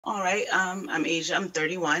All right. I'm Asia. I'm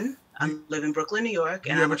 31. I Do, live in Brooklyn, New York, do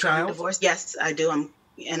and you have I'm a a current child? divorce. Yes, I do. I'm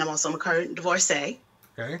also a current divorcee.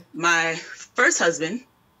 Okay. My first husband,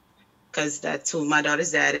 because that's who my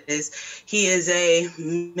daughter's dad is, he is a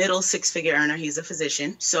middle six-figure earner. He's a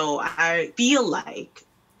physician. So I feel like,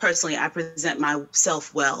 personally, I present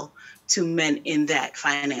myself well to men in that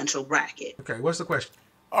financial bracket. Okay. What's the question?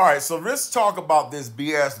 All right, so let's talk about this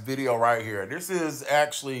BS video right here. This is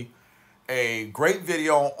actually a great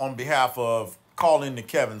video on behalf of calling to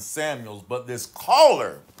Kevin Samuels, but this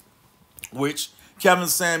caller, which Kevin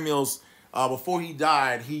Samuels, before he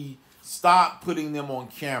died, he stopped putting them on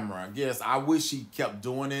camera. I guess I wish he kept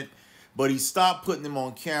doing it, but he stopped putting them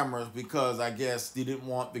on cameras because I guess he didn't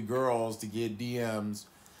want the girls to get DMs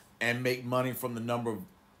and make money from the number of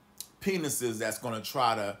penises that's going to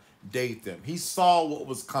try to date them. He saw what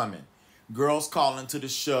was coming. Girls calling to the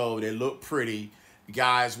show, they look pretty.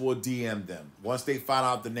 Guys will DM them. Once they find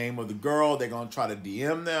out the name of the girl, they're going to try to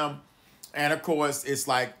DM them. And of course, it's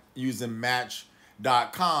like using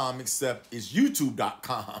Match.com, except it's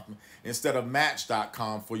YouTube.com instead of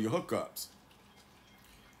Match.com for your hookups.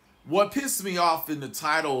 What pissed me off in the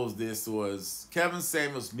title of this was Kevin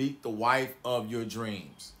Samuels, meet the wife of your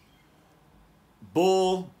dreams.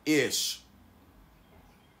 Bull-ish.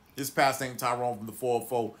 This past ain't Tyrone from the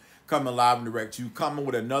 404 coming live and direct to you, coming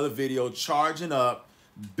with another video charging up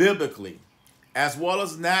biblically as well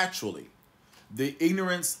as naturally the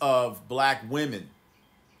ignorance of black women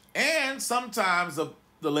and sometimes of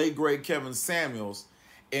the late great Kevin Samuels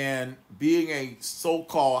and being a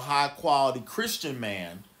so-called high-quality Christian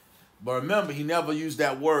man. But remember, he never used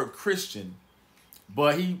that word Christian,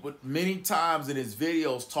 but he would many times in his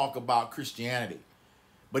videos talk about Christianity.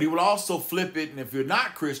 But he would also flip it, and if you're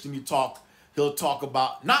not Christian, he'll talk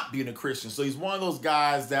about not being a Christian. So he's one of those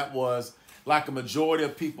guys that was like a majority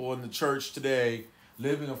of people in the church today,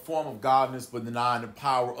 living a form of godliness but denying the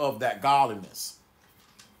power of that godliness.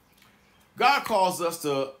 God calls us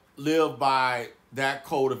to live by that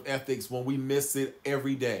code of ethics when we miss it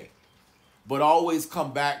every day, but always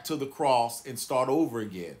come back to the cross and start over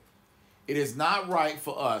again. It is not right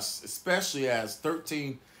for us, especially as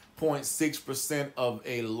 13.6% of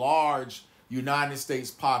a large United States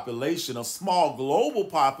population, a small global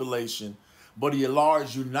population, but a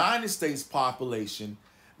large United States population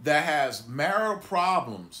that has marital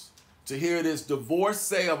problems, to hear this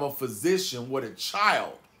divorcee of a physician with a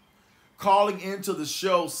child calling into the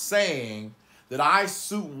show saying that I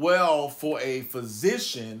suit well for a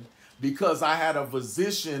physician because I had a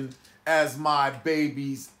physician as my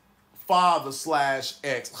baby's father /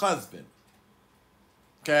 ex-husband.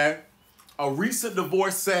 Okay? A recent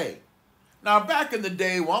divorcee. Now, back in the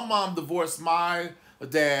day, when mom divorced my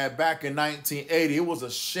dad back in 1980, it was a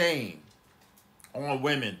shame on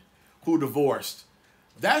women who divorced.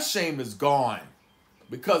 That shame is gone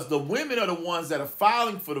because the women are the ones that are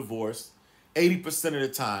filing for divorce 80% of the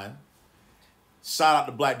time. Shout out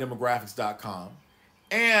to blackdemographics.com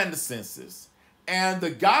and the census. And the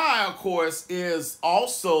guy, of course, is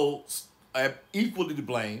also equally to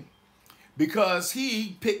blame because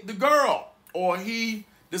he picked the girl or he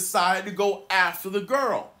decided to go after the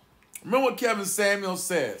girl. Remember what Kevin Samuels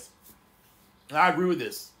says, and I agree with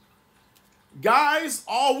this. Guys,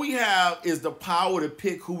 all we have is the power to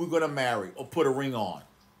pick who we're going to marry or put a ring on.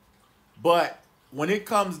 But when it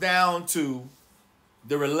comes down to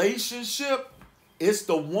the relationship, it's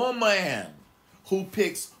the woman who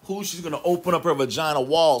picks who she's going to open up her vagina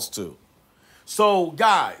walls to. So,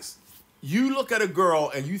 guys, you look at a girl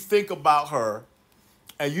and you think about her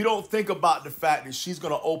and you don't think about the fact that she's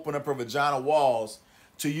going to open up her vagina walls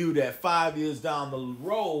to you, that 5 years down the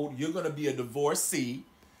road, you're going to be a divorcee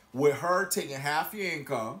with her taking half your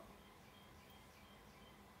income.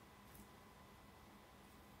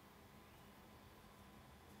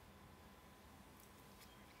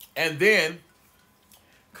 And then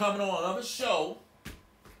coming on another show,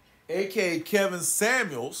 aka Kevin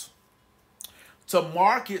Samuels, to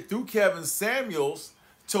market through Kevin Samuels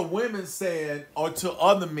to women saying, or to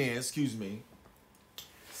other men, excuse me,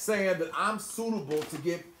 saying that I'm suitable to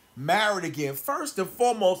get married again. First and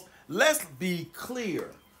foremost, let's be clear.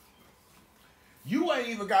 You ain't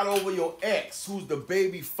even got over your ex, who's the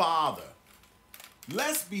baby father.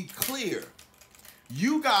 Let's be clear.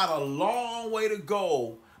 You got a long way to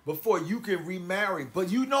go before you can remarry. But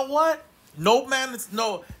you know what? No man,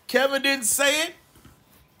 no, Kevin didn't say it,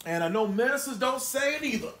 and I know ministers don't say it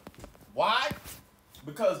either. Why?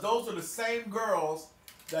 Because those are the same girls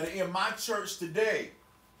that are in my church today.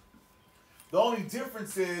 The only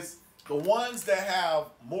difference is the ones that have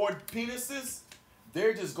more penises,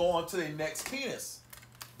 they're just going to their next penis.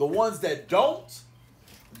 The ones that don't,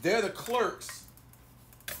 They're the clerks.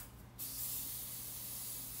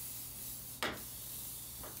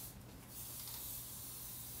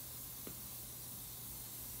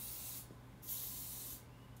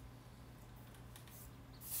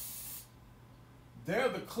 They're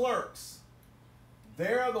the clerks.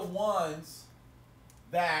 They're the ones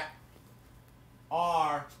that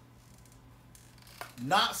are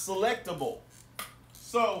not selectable.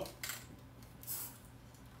 So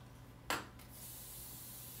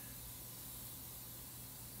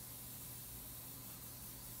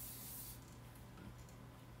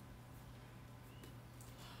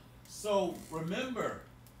remember,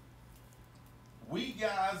 we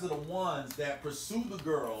guys are the ones that pursue the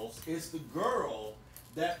girls. It's the girl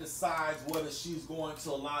that decides whether she's going to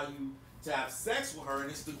allow you to have sex with her, and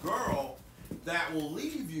it's the girl that will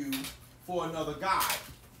leave you for another guy.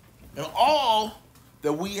 And all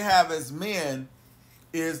that we have as men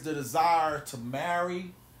is the desire to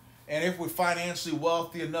marry, and if we're financially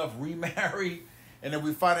wealthy enough, remarry, and if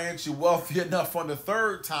we're financially wealthy enough on the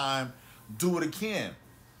third time, do it again.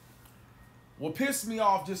 What pissed me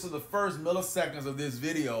off just in the first milliseconds of this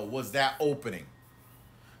video was that opening.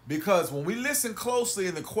 Because when we listen closely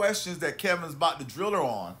in the questions that Kevin's about to drill her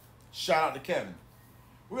on, shout out to Kevin,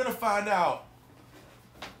 we're going to find out,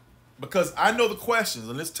 because I know the questions,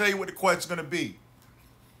 and let's tell you what the question's going to be.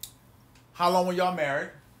 How long were y'all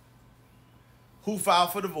married? Who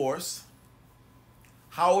filed for divorce?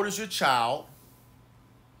 How old is your child?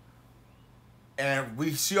 And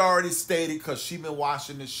she already stated, because she's been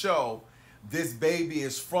watching the show, this baby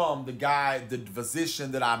is from the guy, the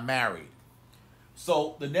physician that I married.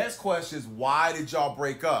 So the next question is, why did y'all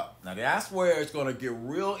break up? Now that's where it's going to get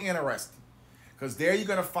real interesting, because there you're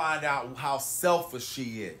going to find out how selfish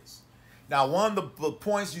she is. Now, one of the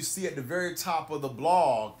points you see at the very top of the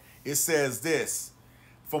blog, it says this: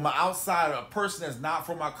 from an outsider, a person that's not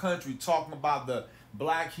from our country, talking about the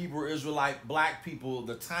black Hebrew Israelite black people,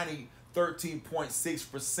 the tiny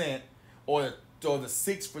 13.6%, or the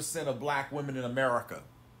 6% of black women in America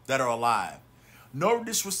that are alive. No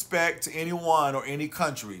disrespect to anyone or any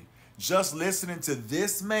country. Just listening to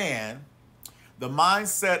this man, the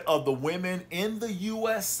mindset of the women in the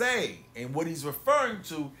USA, and what he's referring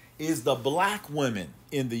to is the black women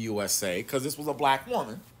in the USA, because this was a black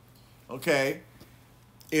woman, okay,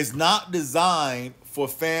 is not designed for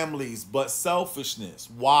families but selfishness.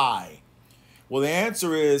 Why? Well, the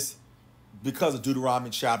answer is because of Deuteronomy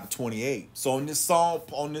chapter 28. So in this song,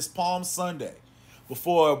 on this Palm Sunday,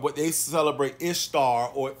 before what they celebrate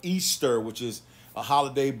Ishtar or Easter, which is a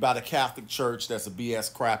holiday by the Catholic Church, that's a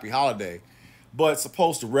BS crappy holiday, but it's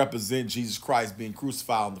supposed to represent Jesus Christ being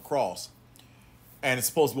crucified on the cross. And it's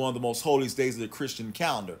supposed to be one of the most holiest days of the Christian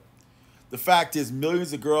calendar. The fact is,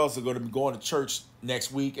 millions of girls are going to be going to church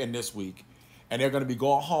next week and this week, and they're going to be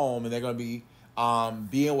going home, and they're going to be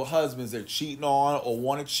being with husbands they're cheating on or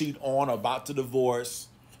want to cheat on or about to divorce,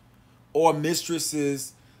 or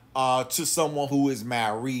mistresses to someone who is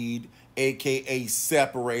married, aka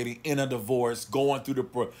separating in a divorce, going through the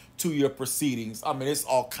 2-year proceedings. I mean, it's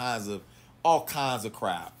all kinds of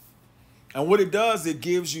crap. And what it does, it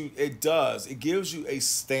gives you a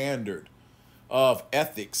standard of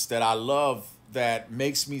ethics that I love, that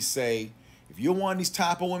makes me say, if you're one of these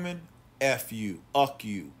type of women, F you, uck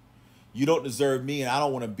you. You don't deserve me, and I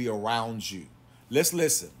don't want to be around you. Let's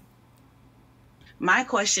listen. My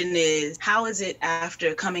question is, how is it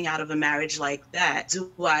after coming out of a marriage like that,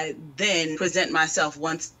 do I then present myself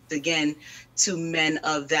once again to men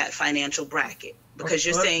of that financial bracket? Because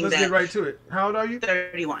you're saying let's that. Let's get right to it. How old are you?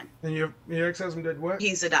 31. And your ex-husband did what?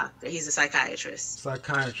 He's a doctor. He's a psychiatrist.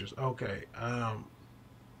 Psychiatrist. Okay. All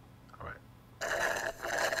right.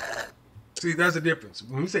 See, that's the difference.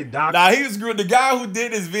 When you say doctor. Now, he was good. The guy who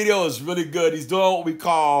did this video is really good. He's doing what we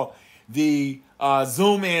call the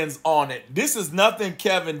zoom ins on it. This is nothing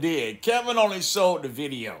Kevin did. Kevin only showed the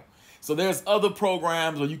video. So there's other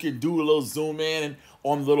programs where you can do a little zoom in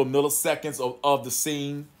on little milliseconds of the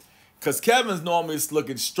scene. Because Kevin's normally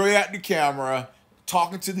looking straight at the camera,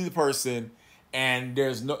 talking to the person, and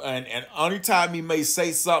there's no and only time he may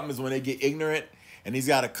say something is when they get ignorant and he's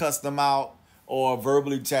got to cuss them out or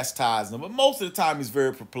verbally chastise them. But most of the time he's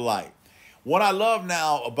very polite. What I love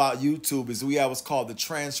now about YouTube is we have what's called the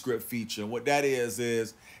transcript feature. And what that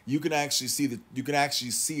is you can actually see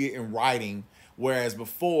it in writing, whereas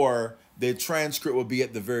before the transcript would be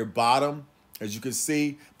at the very bottom, as you can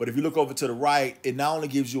see. But if you look over to the right, it not only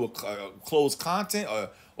gives you a closed content,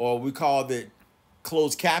 or we call it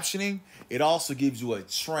closed captioning, it also gives you a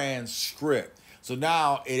transcript. So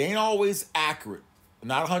now it ain't always accurate,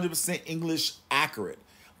 not 100% English accurate,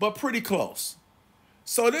 but pretty close.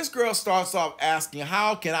 So this girl starts off asking,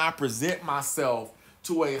 how can I present myself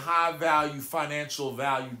to a high value, financial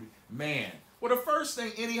valued man? Well, the first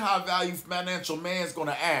thing any high value financial man is going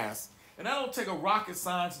to ask, and I don't take a rocket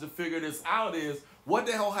science to figure this out, is what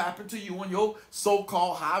the hell happened to you and your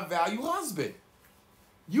so-called high value husband?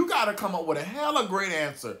 You got to come up with a hella great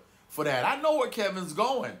answer for that. I know where Kevin's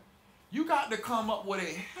going. You got to come up with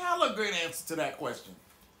a hella great answer to that question.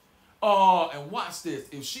 And watch this.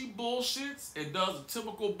 If she bullshits and does a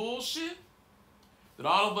typical bullshit that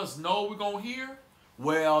all of us know we're going to hear,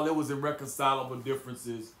 well, it was irreconcilable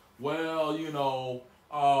differences. Well, you know,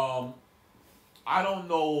 I don't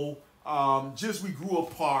know. Just we grew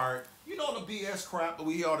apart. You know the BS crap that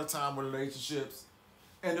we hear all the time with relationships.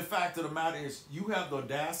 And the fact of the matter is, you have the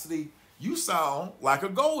audacity. You sound like a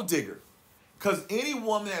gold digger. Because any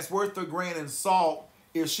woman that's worth a grain of salt,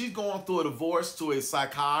 if she's going through a divorce to a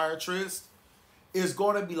psychiatrist, is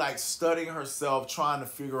going to be like studying herself, trying to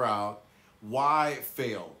figure out why it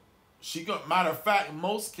failed. Matter of fact, in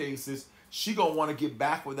most cases, she gonna want to get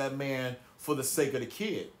back with that man for the sake of the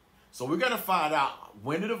kid. So we're gonna find out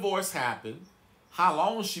when the divorce happened, how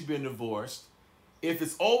long she been divorced. If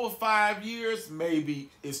it's over 5 years, maybe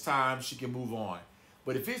it's time she can move on.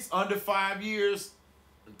 But if it's under 5 years,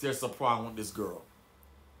 there's a problem with this girl.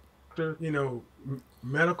 You know,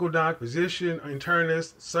 medical doc, physician,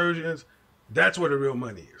 internist, surgeons, that's where the real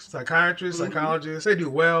money is. Psychiatrists, psychologists, they do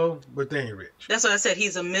well, but they ain't rich. That's what I said.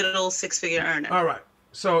 He's a middle six-figure earner. All right.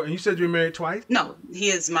 So, and you said you were married twice? No, he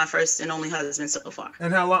is my first and only husband so far.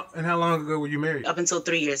 And how long ago were you married? Up until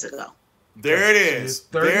 3 years ago. There it is.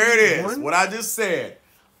 There it is. What I just said.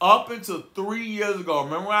 Up until 3 years ago.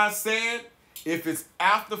 Remember what I said? If it's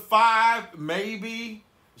after 5, maybe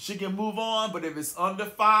she can move on. But if it's under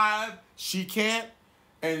 5, she can't.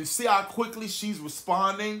 And see how quickly she's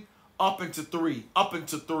responding? Up into 3. Up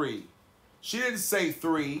into 3. She didn't say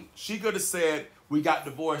 3. She could have said, we got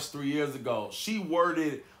divorced 3 years ago. She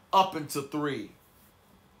worded up into 3.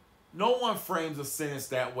 No one frames a sentence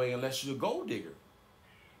that way unless you're a gold digger.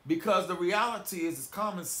 Because the reality is, it's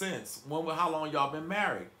common sense. How long y'all been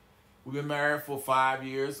married? We've been married for 5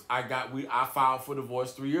 years. I filed for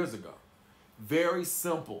divorce 3 years ago. Very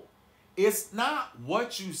simple. It's not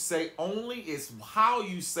what you say only, it's how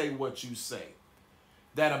you say what you say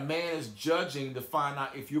that a man is judging to find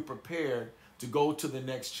out if you're prepared to go to the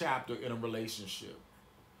next chapter in a relationship.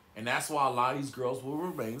 And that's why a lot of these girls will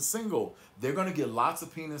remain single. They're going to get lots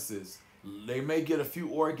of penises. They may get a few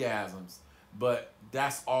orgasms, but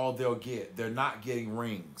that's all they'll get. They're not getting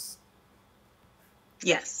rings.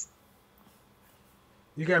 Yes.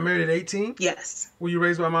 You got married at 18? Yes. Were you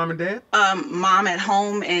raised by mom and dad? Mom at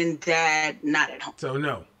home and dad not at home. So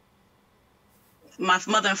no. My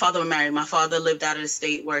mother and father were married. My father lived out of the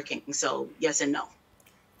state working. So yes and no.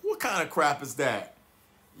 What kind of crap is that?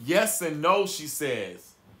 Yes and no, she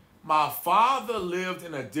says. My father lived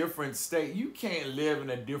in a different state. You can't live in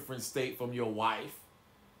a different state from your wife.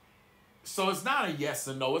 So it's not a yes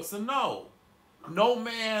or no, it's a no. No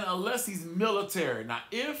man, unless he's military. Now,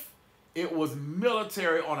 if it was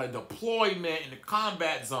military on a deployment in the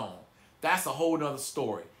combat zone, that's a whole nother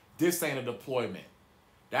story. This ain't a deployment.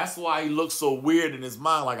 That's why he looks so weird in his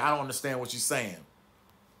mind, like, I don't understand what you're saying.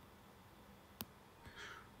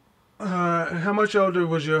 How much older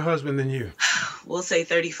was your husband than you? We'll say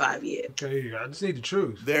 35 years. Okay, I just need the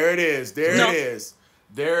truth. There it is. There it is.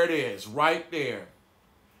 There it is. Right there.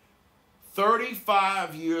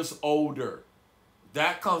 35 years older.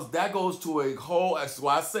 That goes to a whole, that's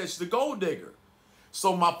why I said she's the gold digger.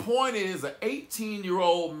 So my point is, an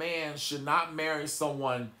 18-year-old man should not marry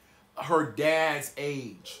someone her dad's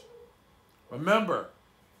age. Remember,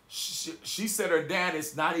 she said her dad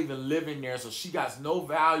is not even living there, so she got no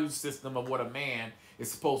value system of what a man is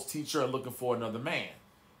supposed to teach her looking for another man.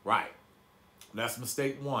 Right. That's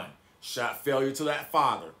mistake 1. Failure to that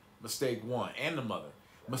father. Mistake 1. And the mother.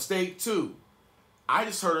 Mistake 2. I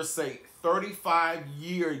just heard her say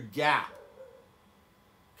 35-year gap.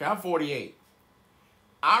 Okay, I'm 48.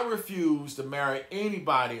 I refuse to marry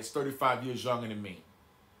anybody that's 35 years younger than me.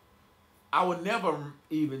 I would never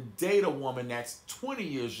even date a woman that's 20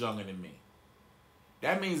 years younger than me.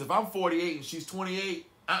 That means if I'm 48 and she's 28,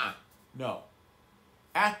 no.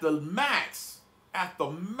 At the max,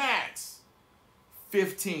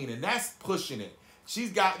 15, and that's pushing it.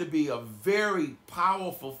 She's got to be a very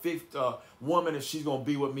powerful woman if she's going to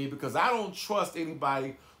be with me, because I don't trust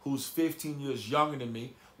anybody who's 15 years younger than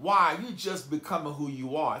me. Why? You're just becoming who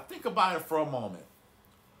you are. Think about it for a moment.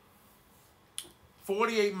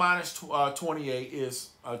 48 minus 28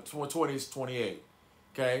 is 20 is 28.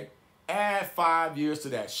 Okay? Add 5 years to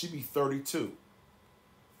that. She'd be 32.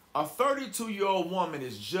 A 32-year-old woman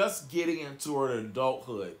is just getting into her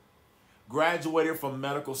adulthood, graduated from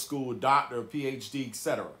medical school, doctor, PhD,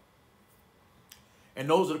 etc. And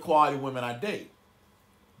those are the quality women I date.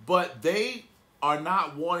 But they are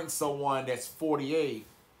not wanting someone that's 48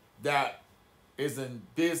 that is in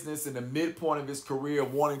business in the midpoint of his career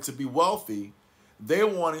wanting to be wealthy. They're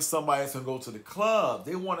wanting somebody that's going to go to the club.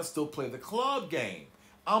 They want to still play the club game.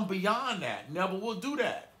 I'm beyond that. Never will do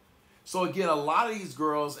that. So again, a lot of these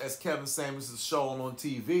girls, as Kevin Samuels is shown on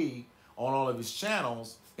TV, on all of his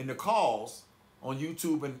channels, in the calls, on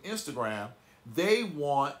YouTube and Instagram, they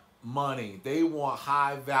want money. They want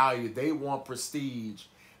high value. They want prestige.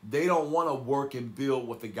 They don't want to work and build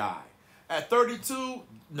with a guy. At 32,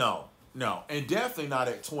 no. And definitely not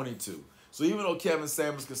at 22. So even though Kevin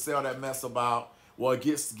Samuels can say all that mess about, well,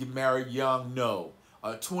 get married young, no.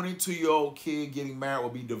 A 22-year-old kid getting married will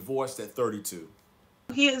be divorced at 32.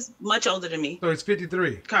 He is much older than me. So it's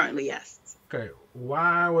 53. Currently, yes. Okay.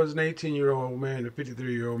 Why was an 18-year-old marrying a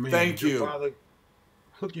 53-year-old man? Thank Did you. your father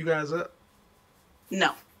hook you guys up?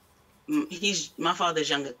 No. My father's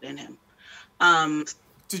younger than him.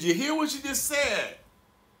 Did you hear what you just said?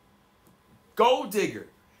 Gold digger.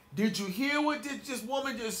 Did you hear what this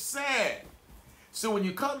woman just said? So when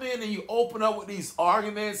you come in and you open up with these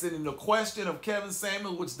arguments and in the question of Kevin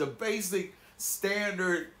Samuels, which is the basic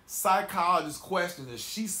standard psychologist question, is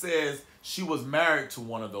she says she was married to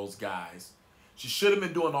one of those guys. She should have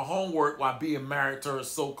been doing the homework while being married to her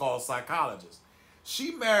so-called psychologist.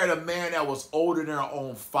 She married a man that was older than her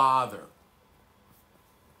own father.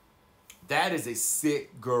 That is a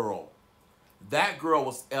sick girl. That girl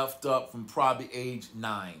was effed up from probably age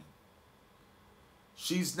 9.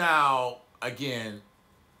 She's now, again,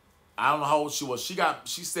 I don't know how old she was. She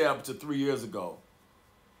said up to 3 years ago.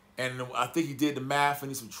 And I think he did the math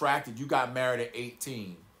and he subtracted. You got married at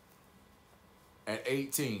 18. At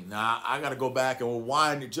 18. Now, I got to go back and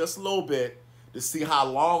rewind it just a little bit to see how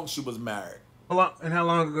long she was married. And how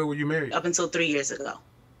long ago were you married? Up until 3 years ago.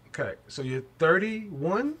 Okay. So you're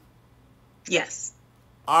 31? Yes.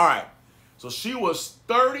 All right. So she was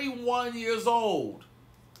 31 years old.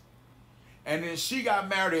 And then she got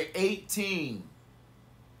married at 18.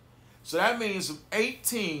 So that means from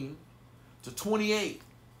 18 to 28.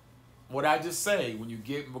 What I just say, when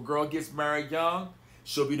a girl gets married young,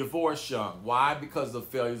 she'll be divorced young. Why? Because of the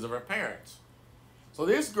failures of her parents. So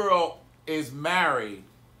this girl is married,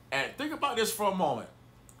 and think about this for a moment.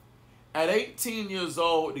 At 18 years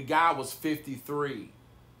old, the guy was 53.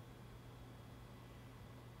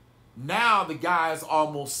 Now the guy is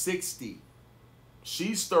almost 60.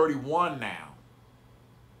 She's 31 now.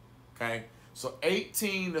 Okay? So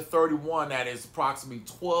 18 to 31, that is approximately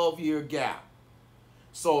 12-year gap.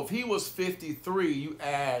 So if he was 53, you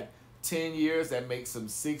add 10 years, that makes him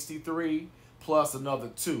 63, plus another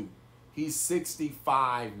 2. He's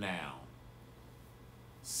 65 now.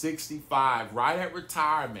 65, right at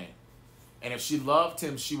retirement. And if she loved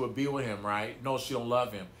him, she would be with him, right? No, she don't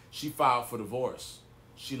love him. She filed for divorce.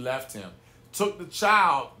 She left him. Took the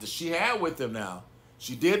child that she had with him now.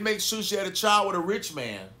 She did make sure she had a child with a rich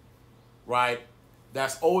man, right?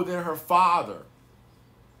 That's older than her father.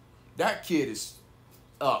 That kid is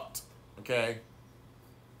upped, okay?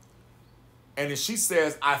 And then she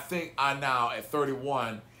says, I think I now, at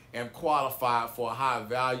 31, am qualified for a high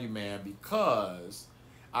value man because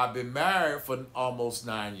I've been married for almost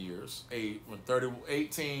 9 years.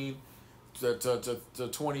 18 to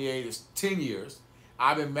 28 is 10 years.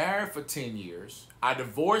 I've been married for 10 years. I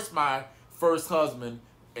divorced my first husband,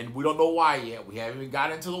 and we don't know why yet. We haven't even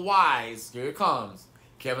got into the whys. Here it comes.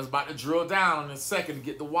 Kevin's about to drill down in a second to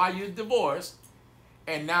get the why you're divorced.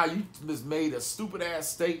 And now you just made a stupid-ass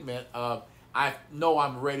statement of, I know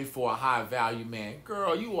I'm ready for a high-value man.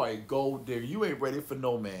 Girl, you are a gold digger. You ain't ready for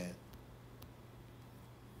no man.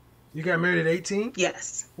 You got married at 18?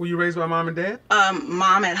 Yes. Were you raised by mom and dad?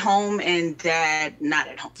 Mom at home and dad not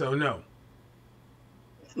at home. So no.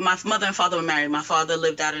 My mother and father were married. My father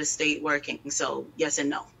lived out of the state working. So yes and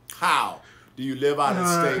no. How do you live out of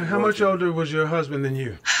state? How much older was your husband than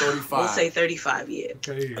you? 35. We'll say 35 years.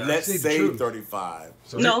 Okay, let's say 35.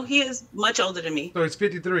 So no, he is much older than me. So it's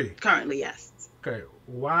 53. Currently, yes. Okay.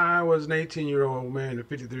 Why was an 18-year-old man a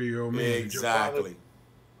 53-year-old man? Exactly. Did your father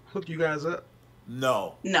hook you guys up?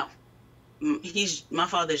 No. No. My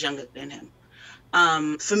father's younger than him.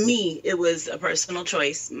 For me, it was a personal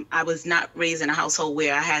choice. I was not raised in a household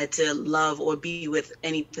where I had to love or be with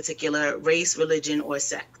any particular race, religion, or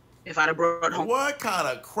sex. If I'd have brought home... What kind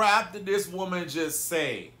of crap did this woman just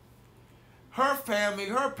say? Her family,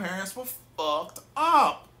 her parents were fucked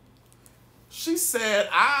up. She said,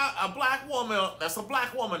 a black woman, that's a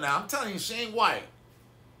black woman now. I'm telling you, she ain't white.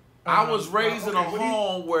 I was raised in a okay,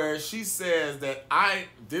 home where she says that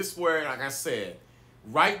this where, like I said,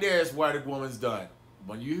 right there is where the woman's done.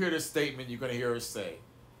 When you hear this statement, you're going to hear her say,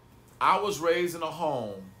 I was raised in a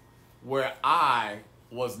home where I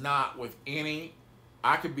was not with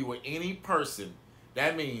I could be with any person.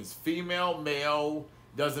 That means female, male,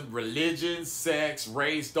 doesn't religion, sex,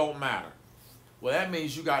 race, don't matter. Well, that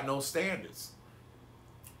means you got no standards.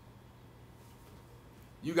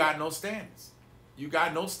 You got no standards. You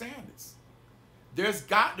got no standards. There's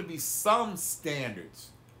got to be some standards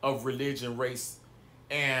of religion, race,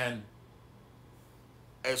 and,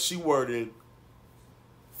 as she worded,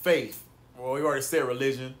 faith. Well, we already said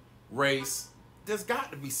religion, race. There's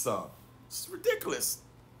got to be some. It's ridiculous.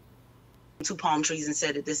 2 palm trees and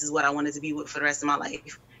said that this is what I wanted to be with for the rest of my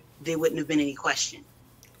life, there wouldn't have been any question.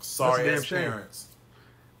 Sorry, as parents.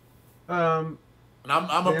 And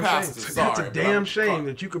I'm a pastor. Sorry, that's a damn shame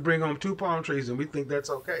that you could bring home 2 palm trees and we think that's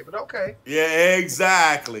okay. But okay. Yeah,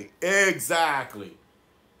 exactly. And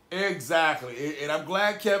I'm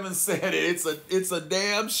glad Kevin said it. It's a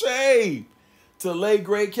damn shame. To late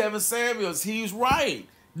great Kevin Samuels, he's right.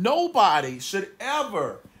 Nobody should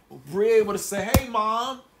ever be able to say, "Hey,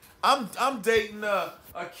 mom, I'm dating a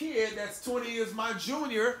kid that's 20 years my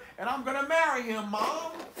junior, and I'm gonna marry him,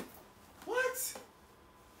 mom." What?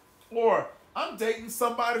 Or I'm dating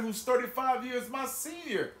somebody who's 35 years my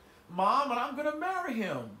senior, mom, and I'm gonna marry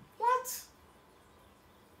him. What?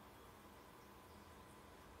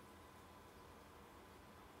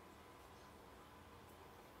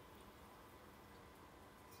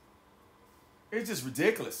 It's just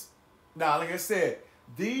ridiculous. Now, like I said,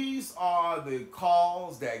 these are the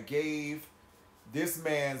calls that gave this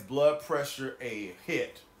man's blood pressure a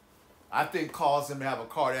hit. I think caused him to have a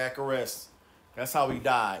cardiac arrest. That's how he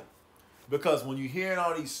died. Because when you're hearing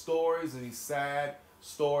all these stories and these sad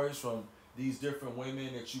stories from these different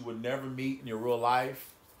women that you would never meet in your real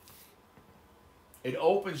life, it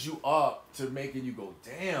opens you up to making you go,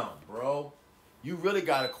 damn, bro. You really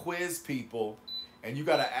got to quiz people and you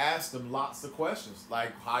got to ask them lots of questions,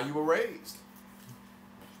 like how you were raised.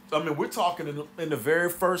 I mean, we're talking in the very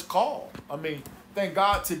first call. I mean, thank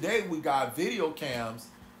God today we got video cams,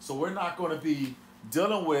 so we're not going to be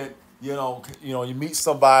dealing with, you meet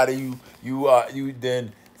somebody, you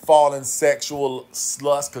then fall in sexual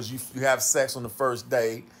lust because you have sex on the first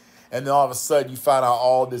day, and then all of a sudden you find out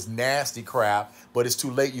all this nasty crap, but it's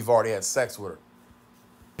too late. You've already had sex with her.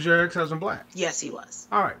 Was your ex-husband black? Yes, he was.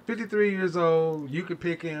 All right, 53 years old. You could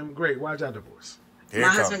pick him. Great. Why'd y'all divorce? My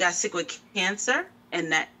husband got sick with cancer,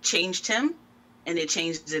 and that changed him, and it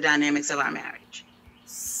changed the dynamics of our marriage.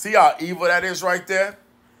 See how evil that is right there?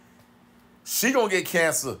 She gonna get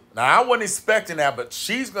cancer. Now, I wasn't expecting that, but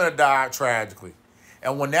she's gonna die tragically.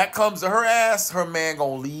 And when that comes to her ass, her man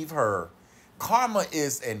gonna leave her. Karma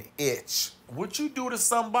is an itch. What you do to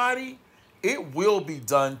somebody, it will be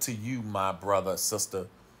done to you, my brother, sister.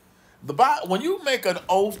 When you make an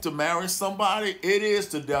oath to marry somebody, it is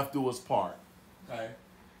to death do us part. Okay?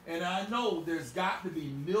 And I know there's got to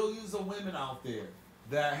be millions of women out there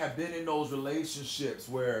that have been in those relationships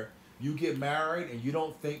where you get married and you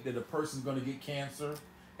don't think that the person's going to get cancer,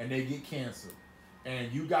 and they get cancer.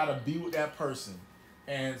 And you got to be with that person.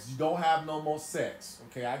 And you don't have no more sex.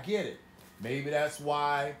 Okay, I get it. Maybe that's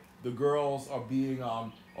why the girls are being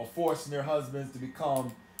are forcing their husbands to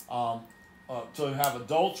become to have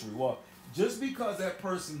adultery. Well, just because that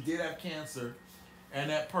person did have cancer and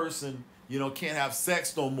that person, can't have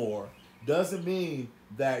sex no more, doesn't mean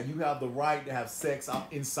that you have the right to have sex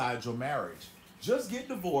inside your marriage. Just get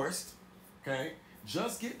divorced, okay?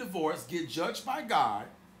 Just get divorced, get judged by God,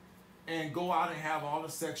 and go out and have all the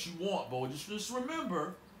sex you want. But just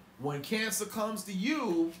remember, when cancer comes to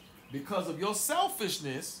you because of your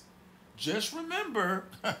selfishness, just remember,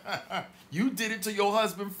 you did it to your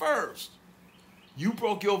husband first. You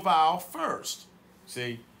broke your vow first.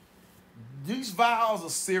 See, these vows are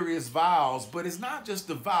serious vows, but it's not just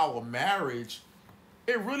the vow of marriage.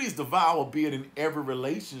 It really is the vow of being in every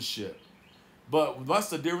relationship. But what's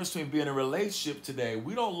the difference between being in a relationship today?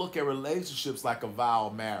 We don't look at relationships like a vow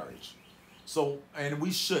of marriage. So, and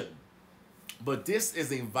we shouldn't. But this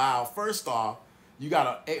is a vow. First off, you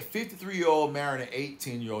got a 53-year-old marrying an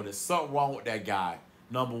 18-year-old. There's something wrong with that guy,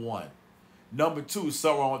 number one. Number two, there's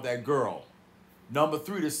something wrong with that girl. Number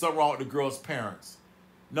three, there's something wrong with the girl's parents.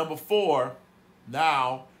 Number four,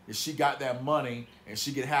 now, if she got that money and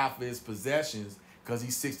she get half of his possessions because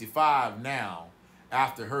he's 65 now,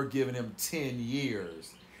 after her giving him 10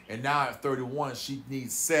 years. And now at 31, she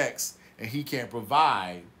needs sex and he can't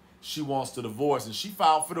provide. She wants to divorce, and she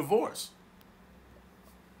filed for divorce.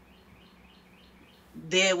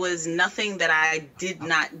 There was nothing that I did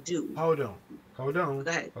not do. Hold on. Go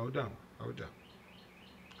ahead. Hold on.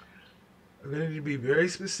 I'm going to be very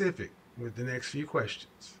specific with the next few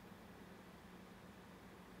questions.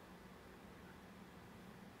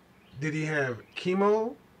 Did he have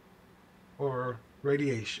chemo or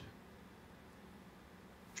radiation?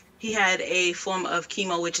 He had a form of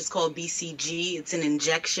chemo which is called BCG. It's an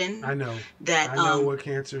injection. I know. That I know what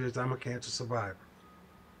cancer is. I'm a cancer survivor.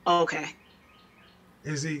 Okay.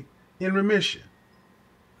 Is he in remission?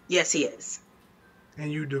 Yes, he is.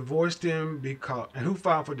 And you divorced him because... And who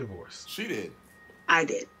filed for divorce? She did. I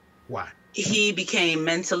did. Why? He became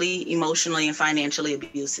mentally, emotionally, and financially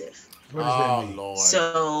abusive. What does that mean? Lord.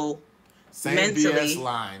 So Same mentally, BS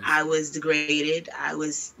lines. I was degraded. I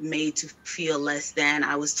was made to feel less than.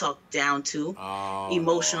 I was talked down to.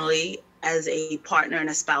 Emotionally, as a partner and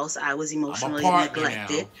a spouse, I was emotionally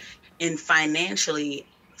neglected. And financially,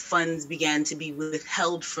 funds began to be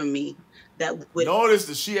withheld from me. That would notice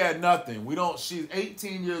that she had nothing. She's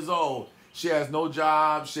 18 years old. She has no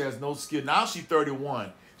job. She has no skill. Now she's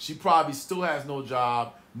 31. She probably still has no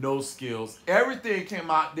job, no skills. Everything came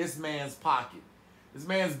out this man's pocket. This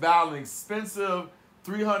man's battling expensive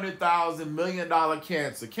 $300,000 million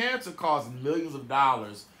cancer. Cancer costs millions of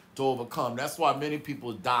dollars to overcome. That's why many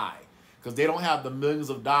people die, because they don't have the millions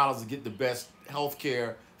of dollars to get the best health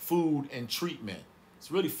care, food, and treatment. It's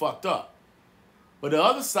really fucked up. But the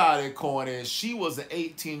other side of the coin is she was an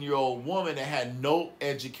 18-year-old woman that had no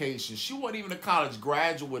education. She wasn't even a college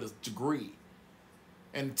graduate with a degree.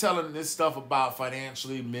 And telling this stuff about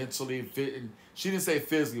financially, mentally, she didn't say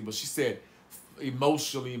physically, but she said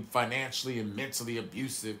emotionally, financially, and mentally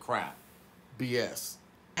abusive crap. BS.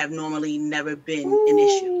 Have normally never been an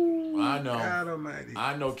issue. I know. God almighty.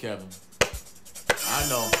 I know, Kevin. I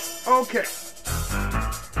know. Okay.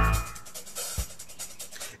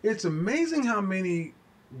 It's amazing how many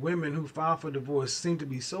women who file for divorce seem to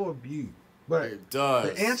be so abused. But it does.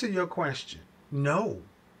 To answer your question, no.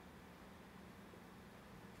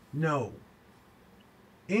 No.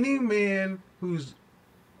 Any man who's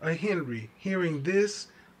a Henry hearing this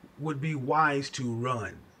would be wise to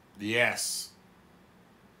run. Yes.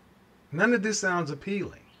 None of this sounds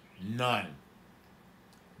appealing. None.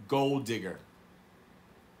 Gold digger.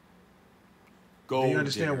 Gold Do you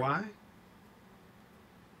understand digger. why?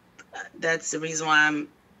 That's the reason why I'm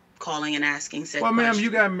calling and asking said Well, ma'am, question.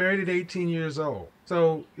 you got married at 18 years old.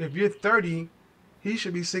 So if you're 30, he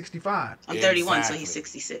should be 65. I'm 31, so Exactly. he's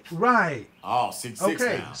 66. Right. Oh, 66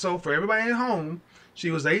 Okay, now. so for everybody at home,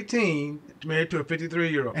 she was 18, married to a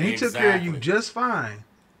 53-year-old. And he took care of you Exactly. just fine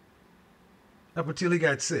up until he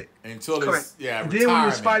got sick. Until Correct. his, yeah, And then when he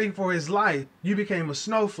was retirement. fighting for his life, you became a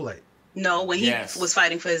snowflake. No, when he Yes. was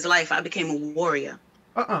fighting for his life, I became a warrior.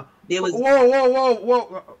 There was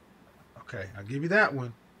Whoa. Okay, I'll give you that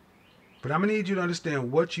one. But I'm going to need you to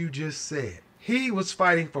understand what you just said. He was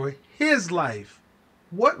fighting for his life.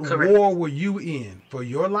 What Correct. war were you in? For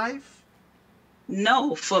your life?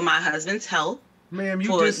 no for my husband's health. Ma'am, you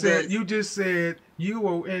For just said you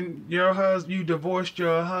were in your husband. You divorced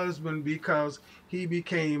your husband because he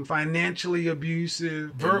became financially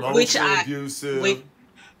abusive. Which I- abusive. Wait,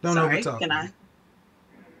 Don't sorry, overtalk. can me. I?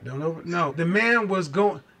 Don't over. No, the man was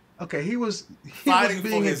going. Okay, he was Fighting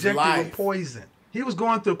being for his injected life. with poison. He was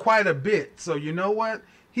going through quite a bit. So you know what?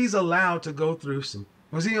 He's allowed to go through some.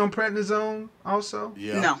 Was he on prednisone also?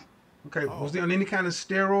 Yeah. No, Okay. Was he on any kind of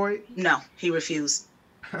steroid? no, he refused.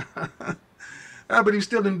 But he was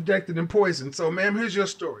still injected in poison. So, ma'am, here's your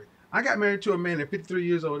story. I got married to a man at 53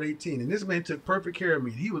 years old, 18, and this man took perfect care of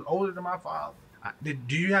me. He was older than my father.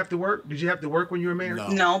 Do you have to work? Did you have to work when you were married? No.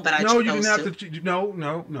 No, but I No, chose you didn't have to. to.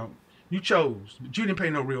 No. You chose, but you didn't pay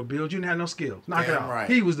no real bills. You didn't have no skills. Knock it Damn out. right.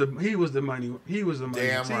 He was the money. He was the money.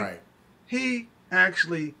 Damn See, right. He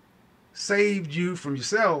actually saved you from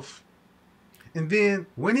yourself, and then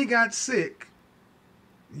when he got sick,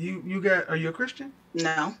 you got. Are you a Christian?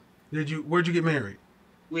 No, Where'd you get married?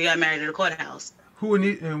 we got married at a courthouse. Who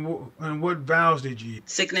and what vows did you?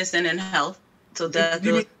 Sickness and in health. So that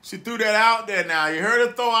You mean- She threw that out there now. You heard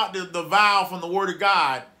her throw out the vow from the Word of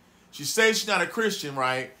God. She says she's not a Christian,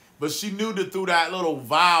 right? But she knew to throw that little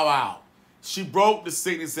vow out. She broke the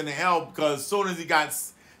sickness and the health because as soon as he got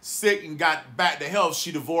sick and got back to health,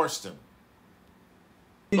 she divorced him.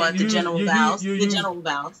 but the general vows, you the use general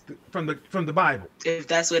vows. from the Bible. If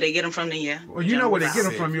that's where they get them from, then yeah. Well, you know where they get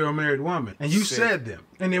them Sick. from. You're a married woman, and you Sick. said them.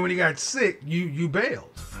 And then when he got sick, you bailed.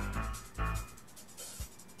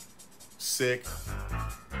 Sick.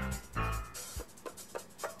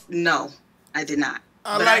 No, I did not.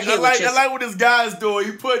 I But like hear what you're what this guy's doing.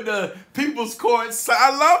 He put the people's court. I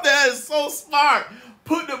love that. It's so smart.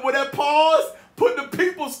 Put the with that pause. Put the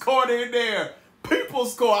People's Court in there.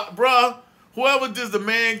 People's Court, bruh. Whoever does the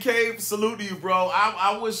man cave, salute to you, bro.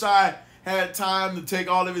 I wish I had time to take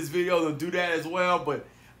all of his videos and do that as well, but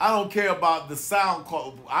I don't care about the sound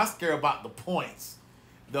call. I care about the points.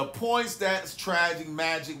 The points that Tragic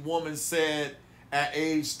Magic Woman said at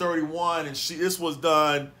age 31, and this was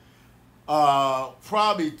done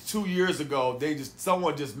probably 2 years ago.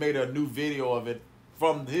 Someone just made a new video of it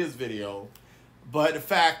from his video. But the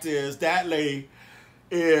fact is, that lady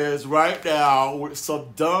is right now with some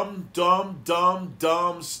dumb,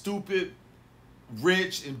 stupid,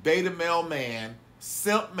 rich, and beta male man,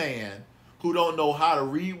 simp man, who don't know how to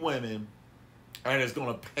read women and is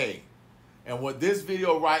going to pay. And what this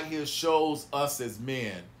video right here shows us as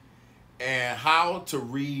men, and how to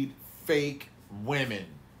read fake women,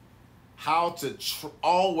 how to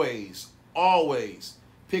always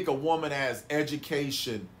pick a woman that has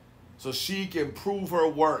education so she can prove her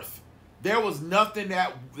worth. There was nothing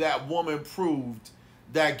that woman proved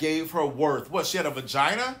that gave her worth. What, she had a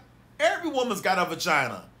vagina? Every woman's got a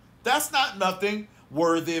vagina. That's not nothing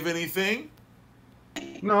worthy of anything.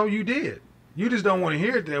 No, you did. You just don't want to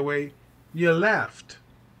hear it that way. You left.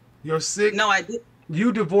 You're sick. No, I did.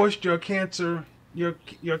 You divorced your cancer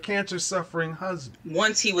suffering husband.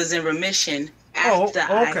 Once he was in remission.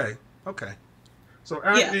 Okay. So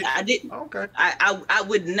yeah, I didn't. Okay. I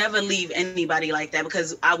would never leave anybody like that,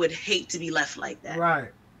 because I would hate to be left like that.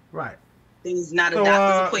 Right. There's not a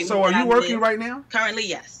doctor's appointment. So are you working right now? Currently,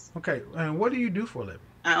 yes. Okay. And what do you do for a living?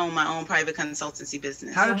 I own my own private consultancy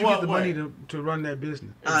business. How did you get the money to run that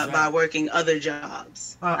business? By working other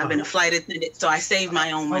jobs. I've been a flight attendant, so I saved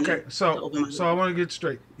my own money. Okay, so I want to get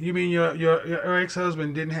straight. You mean your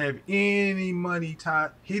ex-husband didn't have any money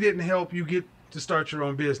tied? He didn't help you get to start your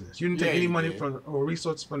own business. You didn't take any money from or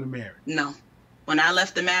resources from the marriage. No. When I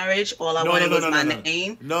left the marriage, all I wanted was my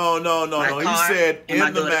name. No. He said in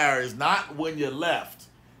the marriage, not when you left.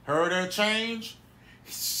 Heard her change?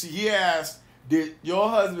 He asked, did your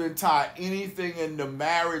husband tie anything in the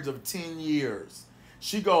marriage of 10 years?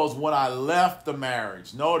 She goes, when I left the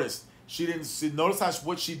marriage. Notice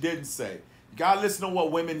what she didn't say. You gotta listen to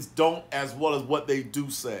what women don't as well as what they do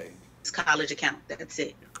say. It's college account. That's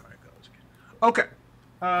it. Okay.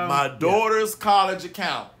 My daughter's college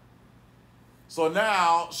account. So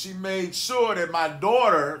now she made sure that my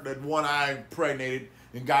daughter, that one I impregnated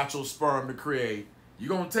and got your sperm to create,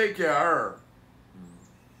 you're gonna take care of her.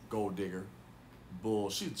 Gold digger.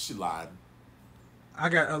 Bull. She lied. I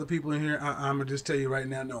got other people in here. I'm gonna just tell you right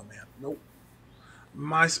now, no, man. Nope.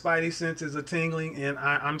 My spidey senses are tingling, and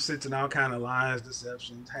I'm sensing all kind of lies,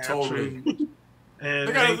 deceptions, half truths.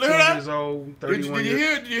 And 18 years old, 31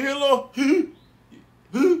 years. Did you hear a little?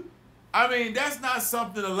 I mean, that's not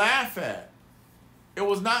something to laugh at. It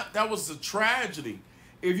was not. That was a tragedy.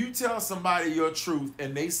 If you tell somebody your truth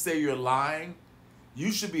and they say you're lying,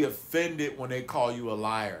 you should be offended when they call you a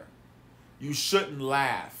liar. You shouldn't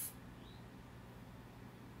laugh.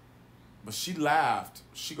 But she laughed.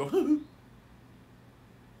 She go,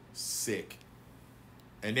 sick.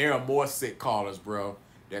 And there are more sick callers, bro,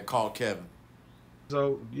 that call Kevin.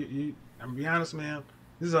 So, I'm gonna be honest, man,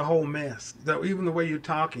 this is a whole mess. So even the way you're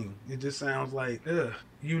talking, it just sounds like, ugh.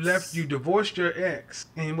 You divorced your ex,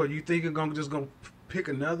 and what, you think you're just gonna pick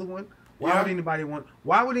another one? Why would anybody want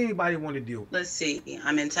to deal with it? Let's see.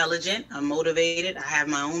 I'm intelligent. I'm motivated. I have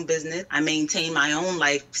my own business. I maintain my own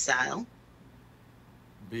lifestyle.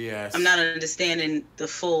 BS. I'm not understanding the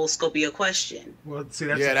full scope of your question. Well, see,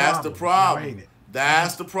 that's the problem.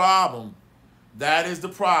 That's the problem. That is the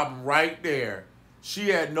problem right there. She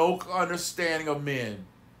had no understanding of men.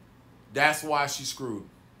 That's why she screwed.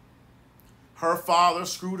 Her father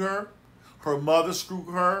screwed her. Her mother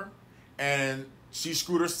screwed her. And she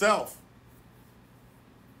screwed herself.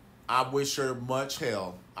 I wish her much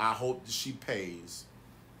hell. I hope that she pays.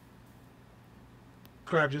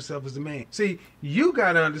 Describe yourself as a man. See, you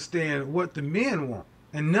got to understand what the men want.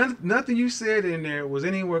 And nothing you said in there was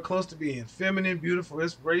anywhere close to being feminine, beautiful,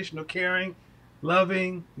 inspirational, caring,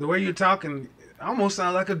 loving. The way you're talking almost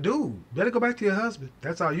sound like a dude. Better go back to your husband.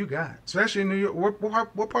 That's all you got. Especially in New York.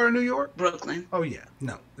 What part of New York? Brooklyn. Oh, yeah.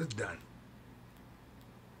 No, it's done.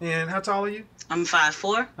 And how tall are you? I'm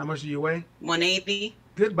 5'4". How much do you weigh? 180.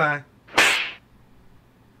 Goodbye.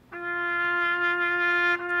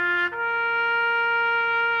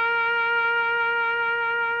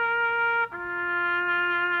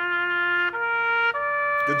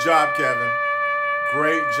 Good job, Kevin.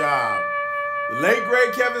 Great job. The late,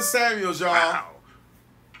 great Kevin Samuels, y'all. Wow.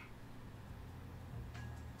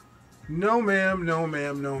 No, ma'am. No,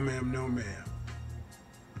 ma'am. No, ma'am. No, ma'am.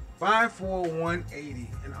 5'4",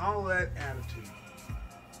 180, and all that attitude.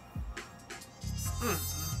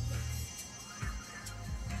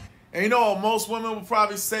 And you know what most women will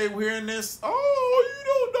probably say hearing this? Oh, you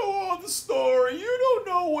don't know all the story. You don't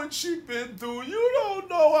know what she's been through. You don't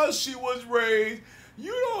know how she was raised.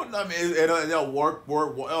 You don't. I mean, they'll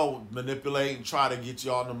they'll manipulate and try to get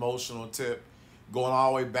you on an emotional tip, going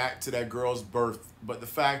all the way back to that girl's birth. But the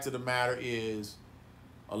fact of the matter is,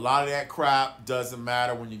 a lot of that crap doesn't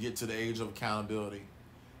matter when you get to the age of accountability.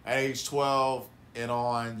 At age 12 and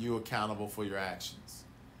on, you're accountable for your actions.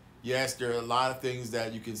 Yes, there are a lot of things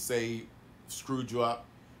that you can say screwed you up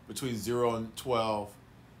between 0 and 12.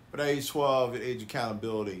 But at age 12, at age of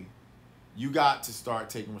accountability, you got to start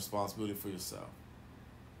taking responsibility for yourself.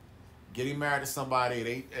 Getting married to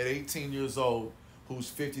somebody at 18 years old who's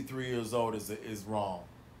 53 years old is wrong.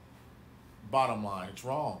 Bottom line, it's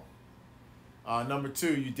wrong. Number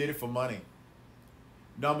 2, you did it for money.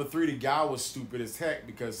 Number 3, the guy was stupid as heck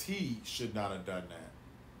because he should not have done that.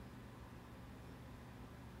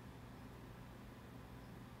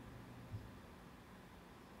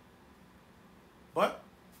 But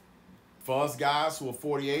for us guys who are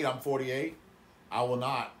 48, I'm 48, I will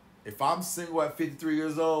not. If I'm single at 53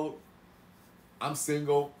 years old, I'm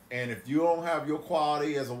single. And if you don't have your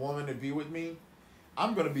quality as a woman to be with me,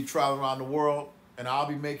 I'm going to be traveling around the world and I'll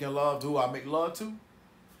be making love to who I make love to.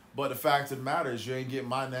 But the fact of the matter is you ain't get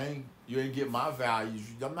my name. You ain't get my values.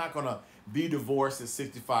 I'm not going to be divorced at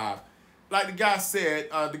 65. Like the guy said,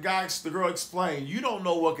 the girl explained, you don't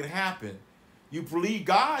know what could happen. You believe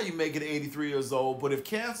God, you make it 83 years old, but if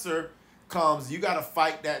cancer comes, you got to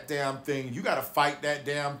fight that damn thing. You got to fight that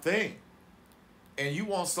damn thing. And you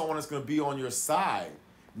want someone that's going to be on your side,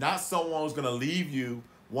 not someone who's going to leave you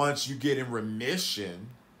once you get in remission.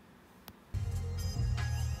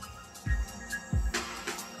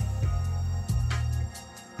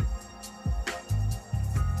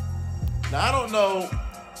 Now,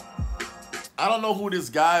 I don't know who this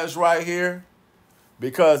guy is right here,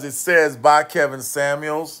 because it says by Kevin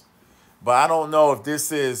Samuels, but I don't know if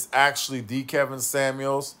this is actually the Kevin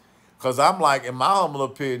Samuels, because I'm like, in my humble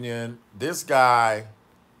opinion, this guy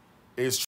is